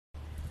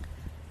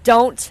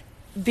Don't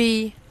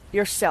be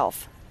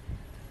yourself.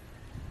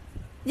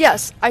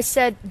 Yes, I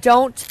said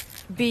don't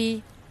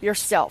be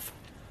yourself.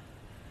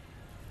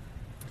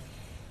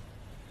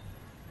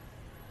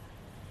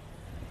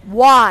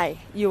 Why,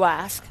 you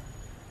ask?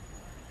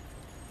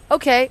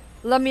 Okay,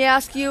 let me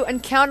ask you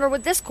and counter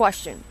with this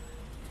question.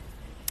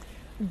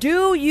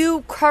 Do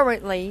you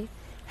currently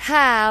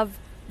have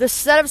the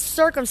set of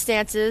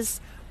circumstances,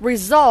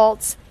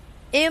 results,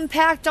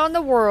 impact on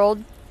the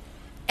world,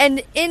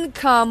 and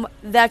income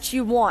that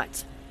you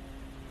want?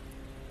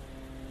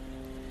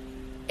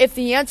 If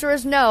the answer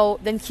is no,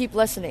 then keep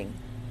listening.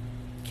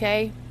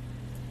 Okay?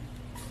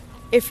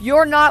 If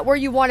you're not where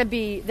you want to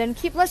be, then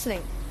keep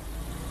listening.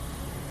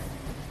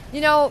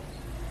 You know,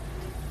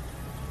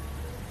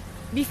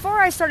 before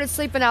I started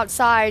sleeping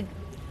outside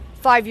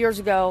 5 years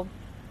ago,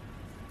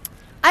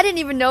 I didn't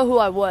even know who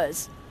I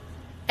was.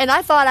 And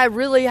I thought I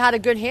really had a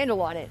good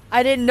handle on it.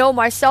 I didn't know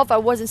myself. I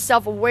wasn't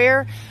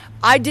self-aware.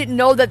 I didn't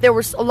know that there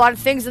was a lot of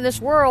things in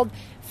this world,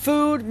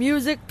 food,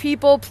 music,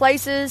 people,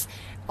 places,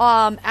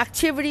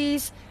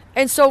 activities,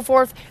 and so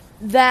forth,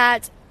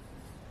 that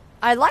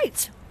I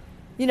liked.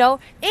 You know,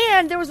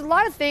 and there was a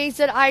lot of things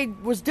that I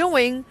was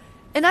doing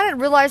and I didn't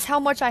realize how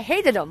much I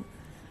hated them.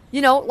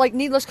 You know, like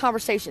needless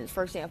conversations,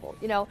 for example.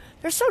 You know,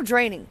 they're so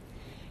draining.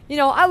 You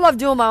know, I love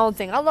doing my own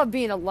thing. I love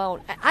being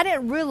alone. I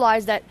didn't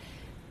realize that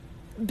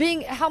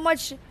how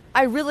much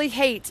I really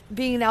hate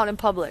being out in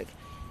public.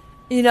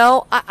 You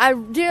know, I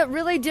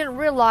really didn't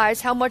realize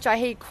how much I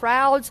hate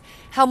crowds,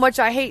 how much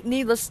I hate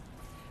needless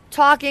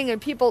talking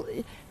and people.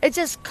 It's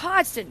just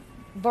constant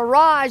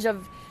barrage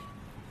of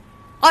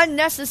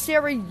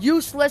unnecessary,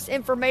 useless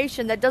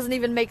information that doesn't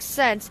even make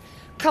sense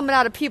coming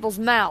out of people's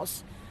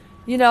mouths,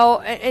 you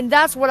know, and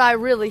that's what I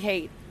really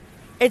hate.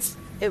 It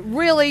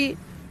really,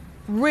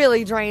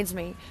 really drains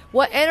me.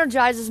 What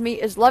energizes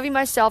me is loving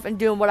myself and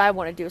doing what I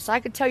want to do. So I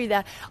can tell you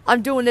that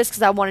I'm doing this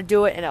because I want to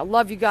do it, and I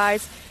love you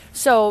guys.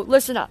 So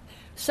listen up.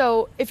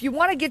 So if you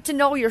want to get to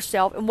know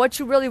yourself and what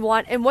you really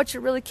want and what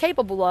you're really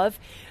capable of,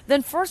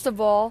 then first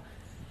of all,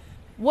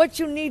 what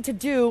you need to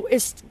do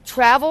is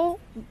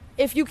travel.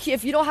 If you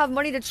don't have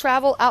money to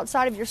travel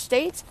outside of your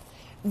state,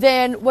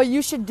 then what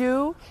you should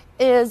do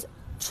is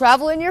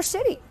travel in your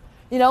city.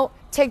 You know,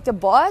 take the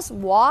bus,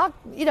 walk,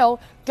 you know,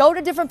 go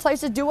to different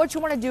places, do what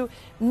you want to do,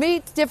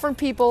 meet different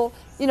people,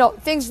 you know,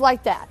 things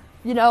like that.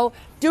 You know,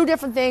 do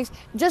different things.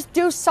 Just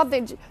do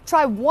something.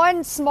 Try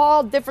one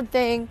small different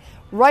thing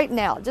right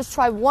now. Just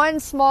try one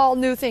small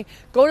new thing.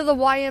 Go to the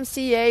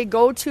YMCA,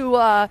 go to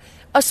a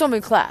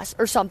swimming class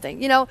or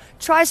something. You know,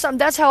 try something.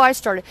 That's how I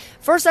started.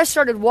 First, I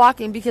started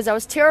walking because I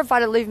was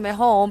terrified of leaving my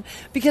home,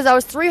 because I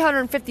was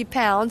 350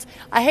 pounds.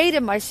 I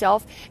hated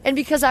myself. And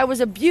because I was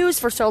abused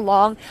for so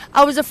long,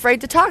 I was afraid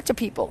to talk to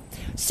people.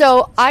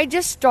 So I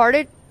just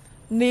started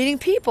meeting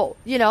people.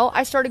 You know,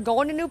 I started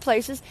going to new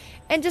places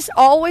and just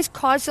always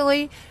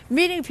constantly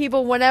meeting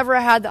people whenever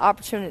I had the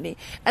opportunity.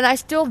 And I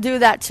still do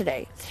that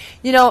today.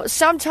 You know,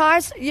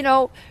 sometimes, you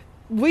know,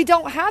 we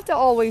don't have to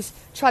always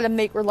try to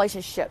make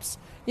relationships.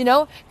 You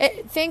know,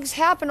 things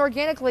happen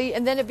organically,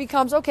 and then it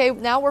becomes, okay,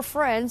 now we're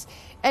friends,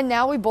 and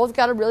now we both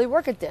got to really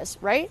work at this,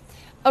 right?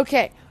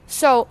 Okay,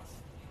 so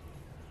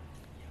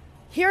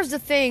here's the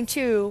thing,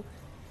 too,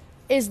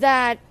 is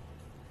that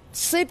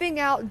sleeping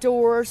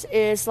outdoors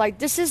is like,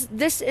 this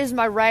is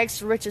my rags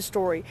to riches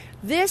story.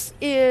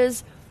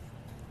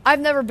 I've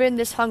never been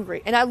this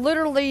hungry. And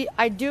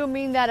I do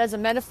mean that as a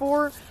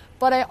metaphor,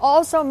 but I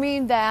also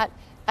mean that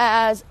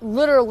as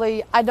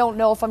literally, I don't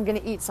know if I'm going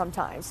to eat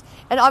sometimes.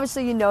 And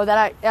obviously, you know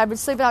that I've been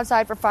sleeping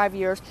outside for 5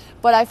 years,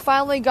 but I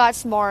finally got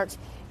smart,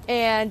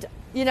 and,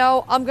 you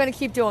know, I'm going to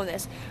keep doing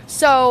this.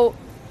 So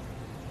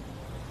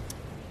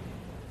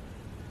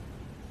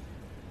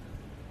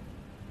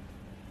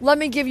let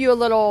me give you a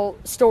little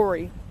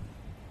story.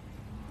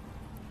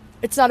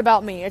 It's not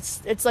about me.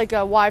 It's like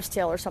a wives'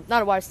 tale or something.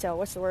 Not a wives' tale.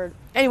 What's the word?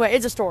 Anyway,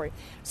 it's a story.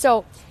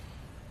 So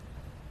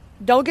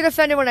don't get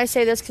offended when I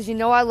say this, because you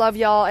know I love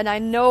y'all, and I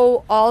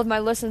know all of my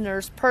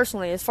listeners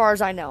personally, as far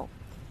as I know.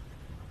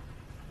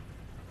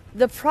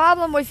 The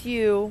problem with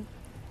you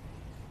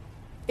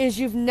is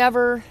you've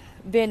never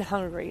been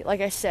hungry, like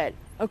I said.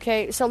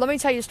 Okay, so let me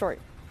tell you a story.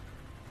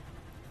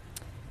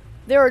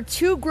 There are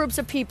two groups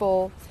of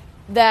people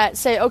that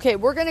say, okay,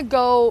 we're going to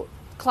go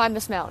climb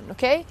this mountain,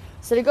 okay?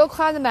 So they go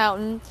climb the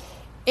mountain,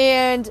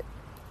 and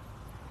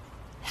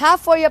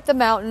halfway up the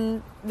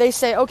mountain, they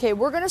say, okay,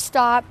 we're going to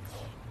stop,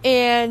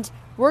 and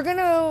we're going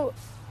to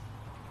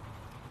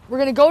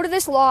go to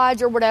this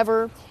lodge or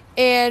whatever,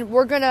 and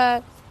we're going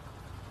to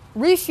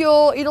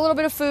refuel, eat a little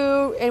bit of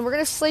food, and we're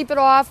going to sleep it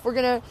off. We're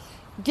going to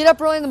get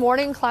up early in the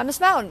morning and climb this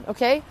mountain,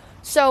 okay?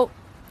 So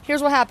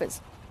here's what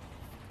happens.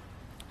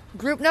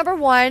 Group number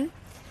one,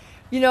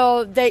 you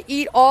know, they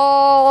eat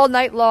all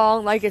night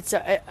long like it's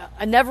a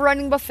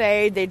never-ending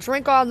buffet. They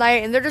drink all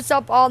night, and they're just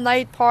up all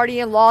night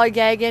partying,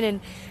 lollygagging, and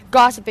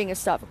gossiping and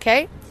stuff,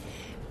 okay?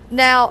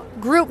 Now,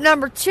 group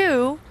number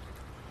two,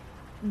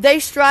 they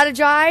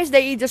strategize.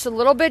 They eat just a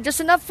little bit,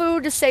 just enough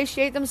food to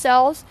satiate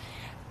themselves,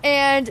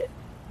 and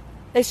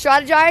they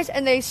strategize,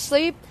 and they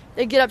sleep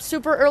They get up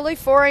super early,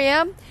 4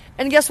 a.m.,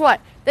 and guess what?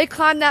 They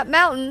climb that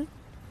mountain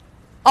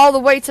all the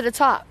way to the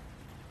top.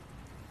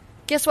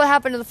 Guess what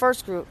happened to the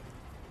first group?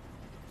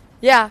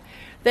 Yeah,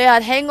 they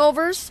had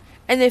hangovers,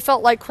 and they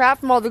felt like crap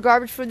from all the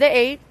garbage food they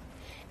ate,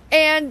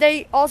 and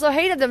they also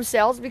hated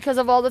themselves because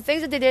of all the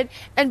things that they did,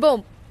 and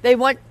boom, they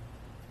went,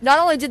 not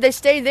only did they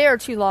stay there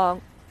too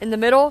long in the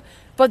middle,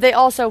 but they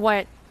also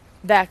went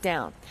back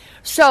down.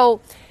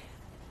 So,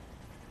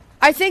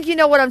 I think you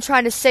know what I'm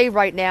trying to say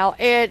right now,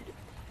 and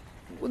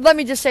let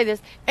me just say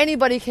this,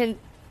 anybody can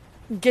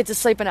get to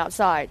sleeping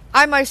outside.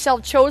 I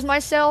myself chose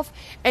myself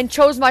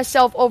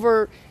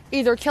over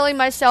either killing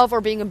myself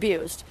or being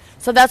abused.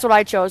 So that's what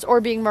I chose,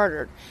 or being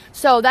murdered.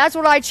 So that's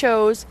what I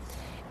chose,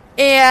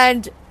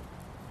 and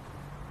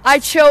I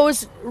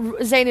chose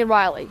Zane and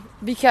Riley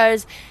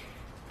because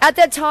at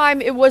that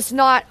time it was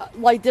not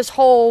like this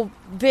whole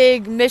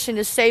big mission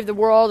to save the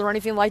world or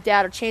anything like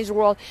that or change the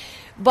world,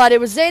 but it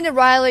was Zane and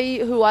Riley,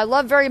 who I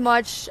love very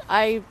much.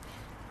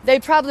 They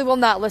probably will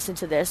not listen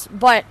to this,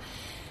 but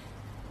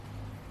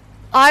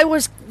I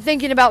was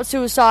thinking about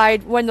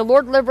suicide when the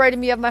Lord liberated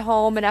me of my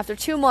home, and after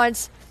 2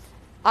 months,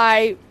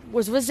 I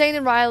was with Zane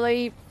and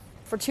Riley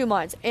for 2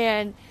 months,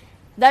 and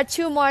that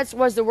 2 months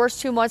was the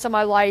worst 2 months of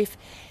my life,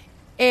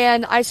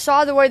 and I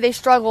saw the way they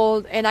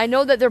struggled, and I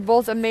know that they're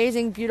both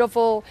amazing,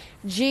 beautiful,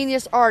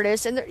 genius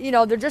artists, and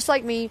they're just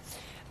like me,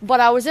 but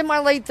I was in my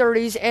late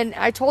 30s, and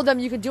I told them,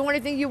 you can do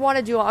anything you want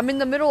to do. I'm in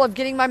the middle of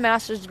getting my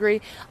master's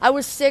degree. I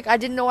was sick. I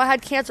didn't know I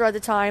had cancer at the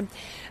time,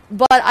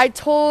 but I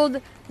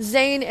told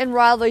Zane and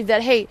Riley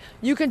that, hey,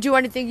 you can do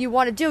anything you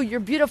want to do. You're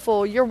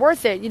beautiful. You're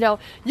worth it.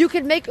 You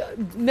could make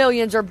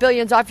millions or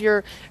billions off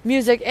your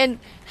music. And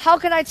how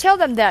can I tell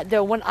them that,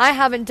 though, when I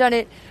haven't done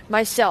it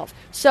myself?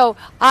 So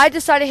I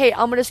decided, hey,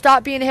 I'm going to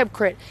stop being a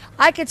hypocrite.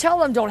 I can tell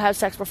them don't have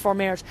sex before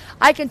marriage.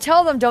 I can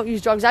tell them don't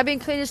use drugs. I've been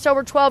clean and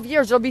sober 12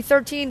 years. It'll be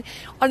 13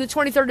 on the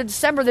 23rd of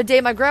December, the day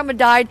my grandma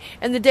died,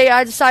 and the day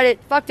I decided,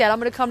 fuck that, I'm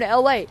going to come to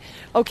L.A.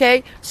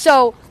 Okay?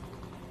 So,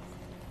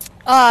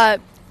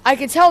 I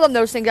can tell them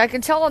those things. I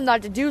can tell them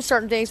not to do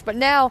certain things, but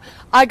now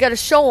I got to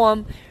show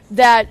them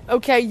that,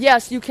 okay,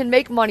 yes, you can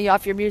make money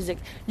off your music.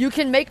 You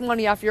can make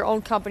money off your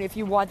own company if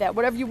you want that.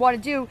 Whatever you want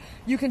to do,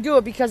 you can do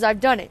it because I've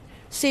done it.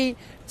 See,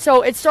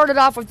 so it started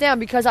off with them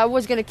because I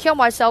was going to kill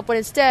myself, but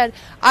instead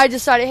I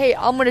decided, hey,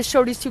 I'm going to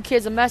show these two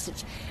kids a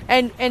message.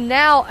 And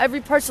now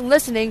every person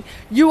listening,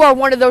 you are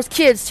one of those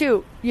kids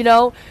too,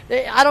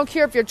 I don't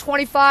care if you're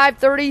 25,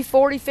 30,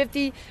 40,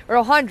 50, or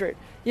 100.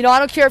 I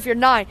don't care if you're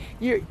 9.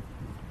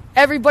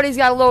 Everybody's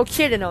got a little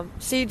kid in them.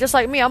 See, just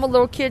like me, I'm a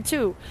little kid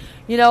too,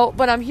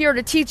 but I'm here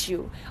to teach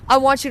you. I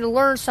want you to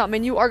learn something,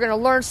 and you are going to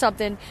learn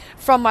something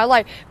from my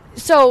life.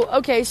 So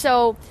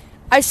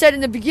I said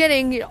in the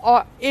beginning,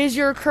 is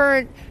your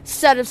current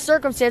set of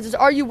circumstances,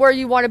 are you where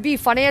you want to be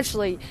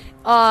financially,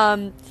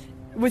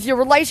 with your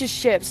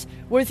relationships,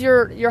 with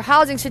your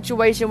housing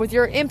situation, with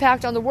your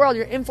impact on the world,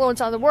 your influence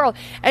on the world?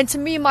 And to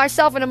me,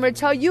 myself, and I'm going to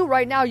tell you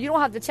right now, you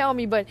don't have to tell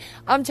me, but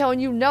I'm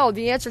telling you no.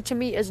 The answer to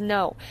me is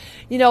no.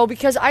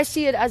 Because I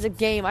see it as a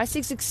game. I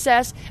see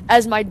success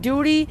as my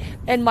duty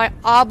and my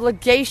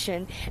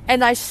obligation,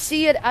 and I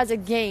see it as a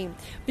game.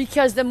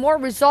 Because the more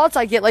results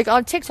I get, like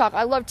on TikTok,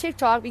 I love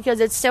TikTok because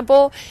it's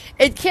simple.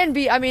 It can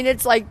be,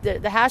 it's like the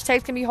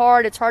hashtags can be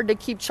hard. It's hard to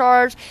keep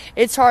charged.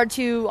 It's hard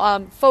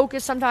to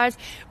focus sometimes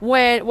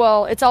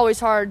it's always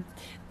hard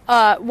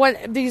when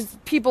these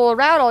people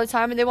around all the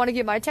time and they want to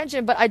get my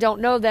attention, but I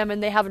don't know them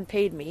and they haven't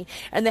paid me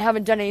and they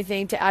haven't done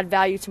anything to add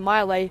value to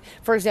my life.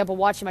 For example,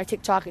 watching my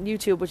TikTok and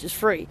YouTube, which is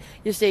free,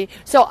 you see.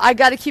 So I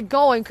got to keep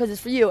going because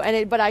it's for you,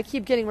 but I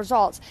keep getting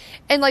results.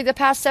 And like the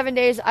past 7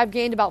 days, I've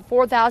gained about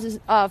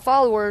 4,000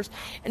 followers,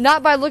 and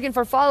not by looking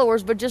for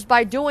followers, but just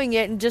by doing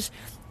it and just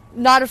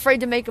not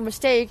afraid to make a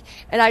mistake.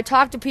 And I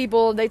talk to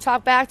people, they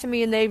talk back to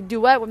me, and they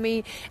duet with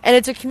me, and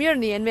it's a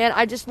community. And man,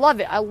 I just love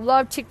it. I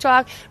love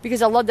TikTok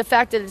because I love the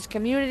fact that it's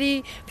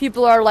community.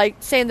 People are like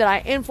saying that I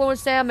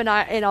influence them, and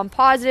I'm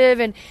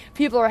positive, and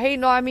people are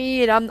hating on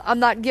me, and I'm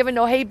not giving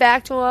no hate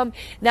back to them.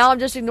 Now I'm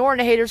just ignoring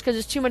the haters because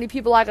there's too many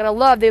people I gotta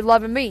love. They're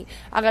loving me.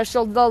 I gotta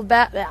show love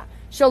back.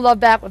 Show love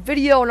back with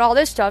video and all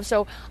this stuff.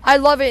 So I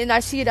love it, and I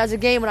see it as a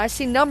game. When I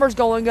see numbers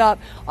going up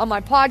on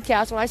my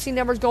podcast, when I see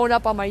numbers going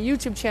up on my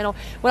YouTube channel,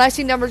 when I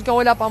see numbers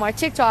going up on my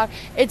TikTok,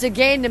 it's a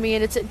game to me.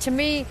 And to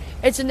me,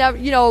 it's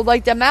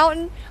like the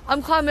mountain.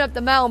 I'm climbing up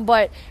the mountain,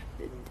 but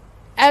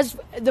as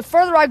the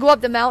further I go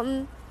up the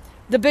mountain,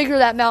 the bigger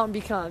that mountain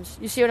becomes.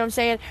 You see what I'm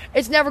saying?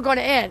 It's never going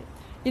to end.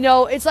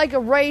 It's like a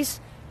race.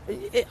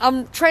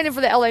 I'm training for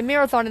the LA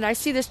Marathon, and I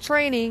see this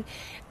training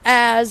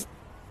as,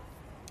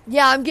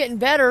 yeah, I'm getting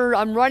better.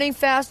 I'm running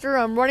faster.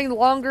 I'm running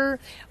longer.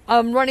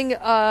 I'm running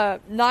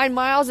 9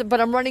 miles, but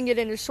I'm running it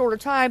in a shorter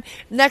time.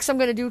 Next, I'm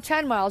going to do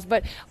 10 miles,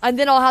 and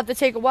then I'll have to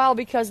take a while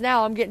because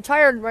now I'm getting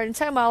tired of running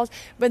 10 miles,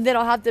 but then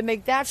I'll have to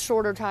make that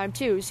shorter time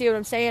too. See what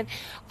I'm saying?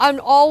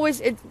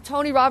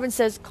 Tony Robbins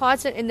says,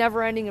 constant and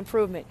never-ending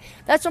improvement.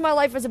 That's what my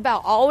life is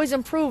about, always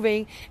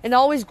improving and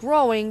always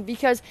growing,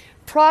 because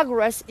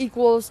progress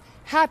equals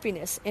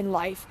happiness in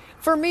life.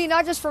 For me,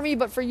 not just for me,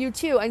 but for you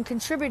too, and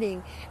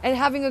contributing and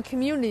having a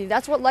community.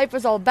 That's what life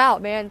is all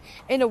about, man.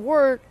 In a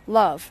word,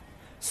 love.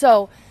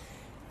 So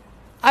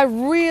I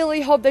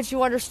really hope that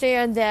you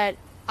understand that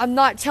I'm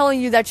not telling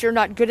you that you're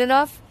not good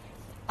enough.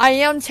 I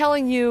am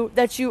telling you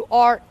that you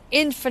are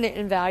infinite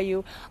in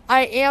value.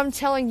 I am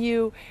telling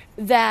you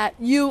that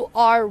you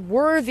are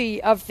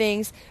worthy of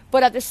things,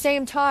 but at the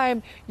same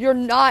time, you're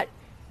not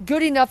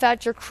good enough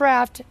at your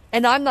craft,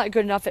 and I'm not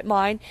good enough at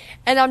mine.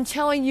 And I'm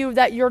telling you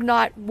that you're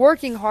not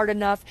working hard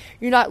enough,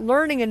 you're not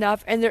learning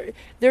enough, and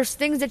there's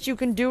things that you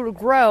can do to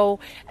grow.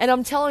 And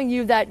I'm telling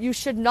you that you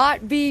should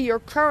not be your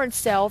current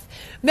self.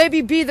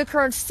 Maybe be the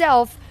current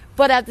self,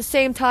 but at the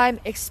same time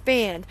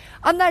expand.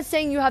 I'm not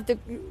saying you have to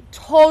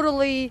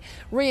totally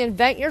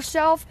reinvent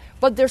yourself,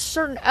 but there's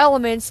certain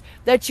elements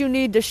that you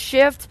need to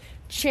shift,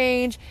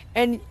 change,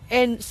 and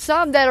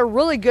some that are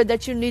really good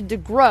that you need to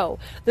grow.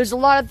 There's a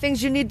lot of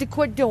things you need to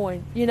quit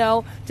doing,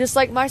 just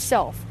like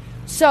myself.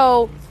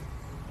 So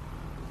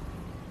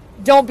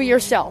don't be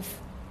yourself.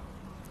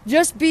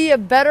 Just be a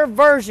better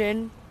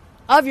version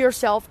of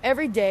yourself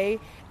every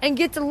day, and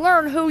get to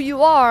learn who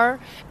you are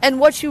and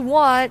what you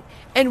want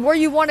and where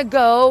you want to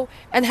go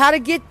and how to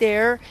get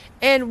there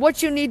and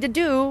what you need to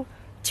do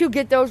to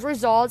get those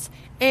results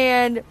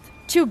and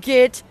to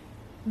get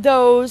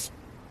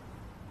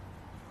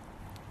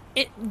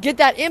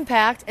that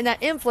impact and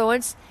that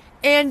influence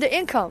and the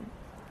income.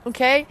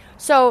 Okay?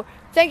 So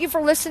thank you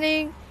for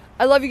listening.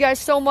 I love you guys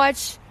so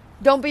much.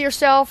 Don't be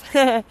yourself.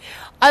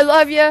 I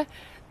love you,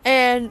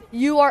 and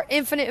you are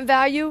infinite in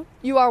value.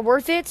 You are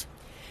worth it.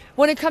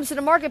 When it comes to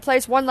the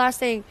marketplace, one last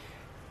thing.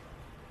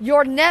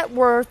 Your net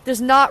worth does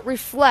not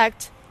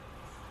reflect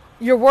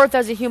your worth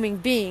as a human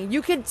being.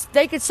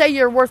 They could say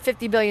you're worth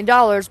 $50 billion,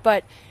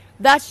 but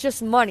that's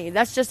just money.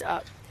 That's just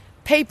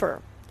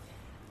paper.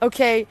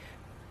 Okay?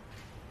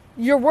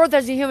 Your worth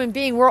as a human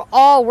being, we're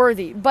all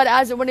worthy. But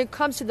when it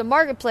comes to the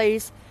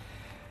marketplace,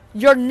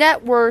 your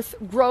net worth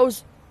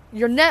grows.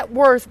 Your net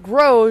worth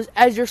grows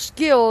as your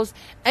skills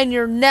and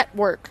your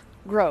network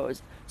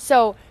grows.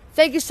 So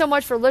thank you so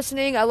much for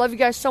listening. I love you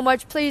guys so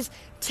much. Please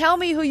tell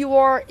me who you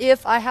are.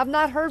 If I have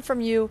not heard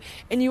from you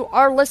and you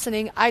are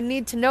listening, I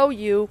need to know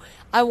you.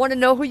 I want to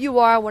know who you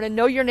are. I want to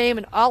know your name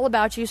and all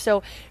about you.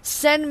 So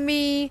send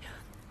me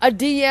a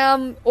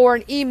DM or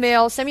an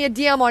email. Send me a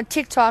DM on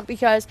TikTok,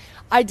 because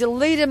I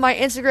deleted my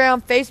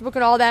Instagram, Facebook,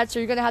 and all that. So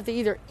you're going to have to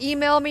either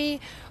email me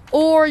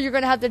or you're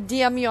going to have to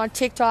DM me on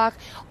TikTok.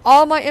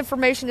 All my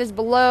information is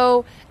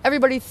below.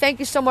 Everybody, thank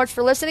you so much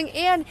for listening.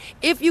 And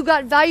if you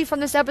got value from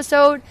this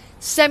episode,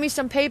 send me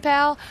some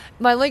PayPal.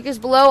 My link is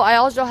below. I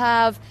also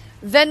have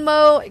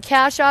Venmo,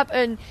 Cash App,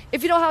 and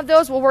if you don't have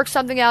those, we'll work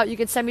something out. You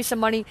can send me some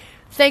money.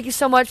 Thank you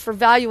so much for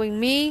valuing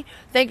me.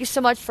 Thank you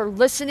so much for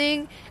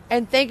listening.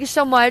 And thank you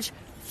so much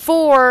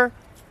for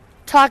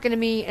talking to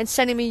me and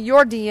sending me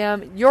your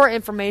DM, your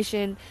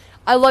information.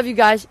 I love you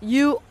guys.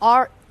 You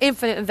are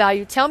infinite in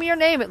value. Tell me your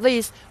name at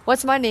least.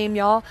 What's my name,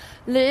 y'all?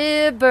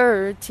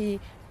 Liberty,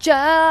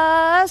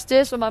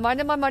 justice, with my mind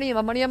and my money and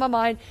my money and my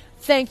mind.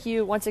 Thank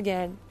you once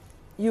again.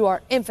 You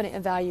are infinite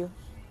in value.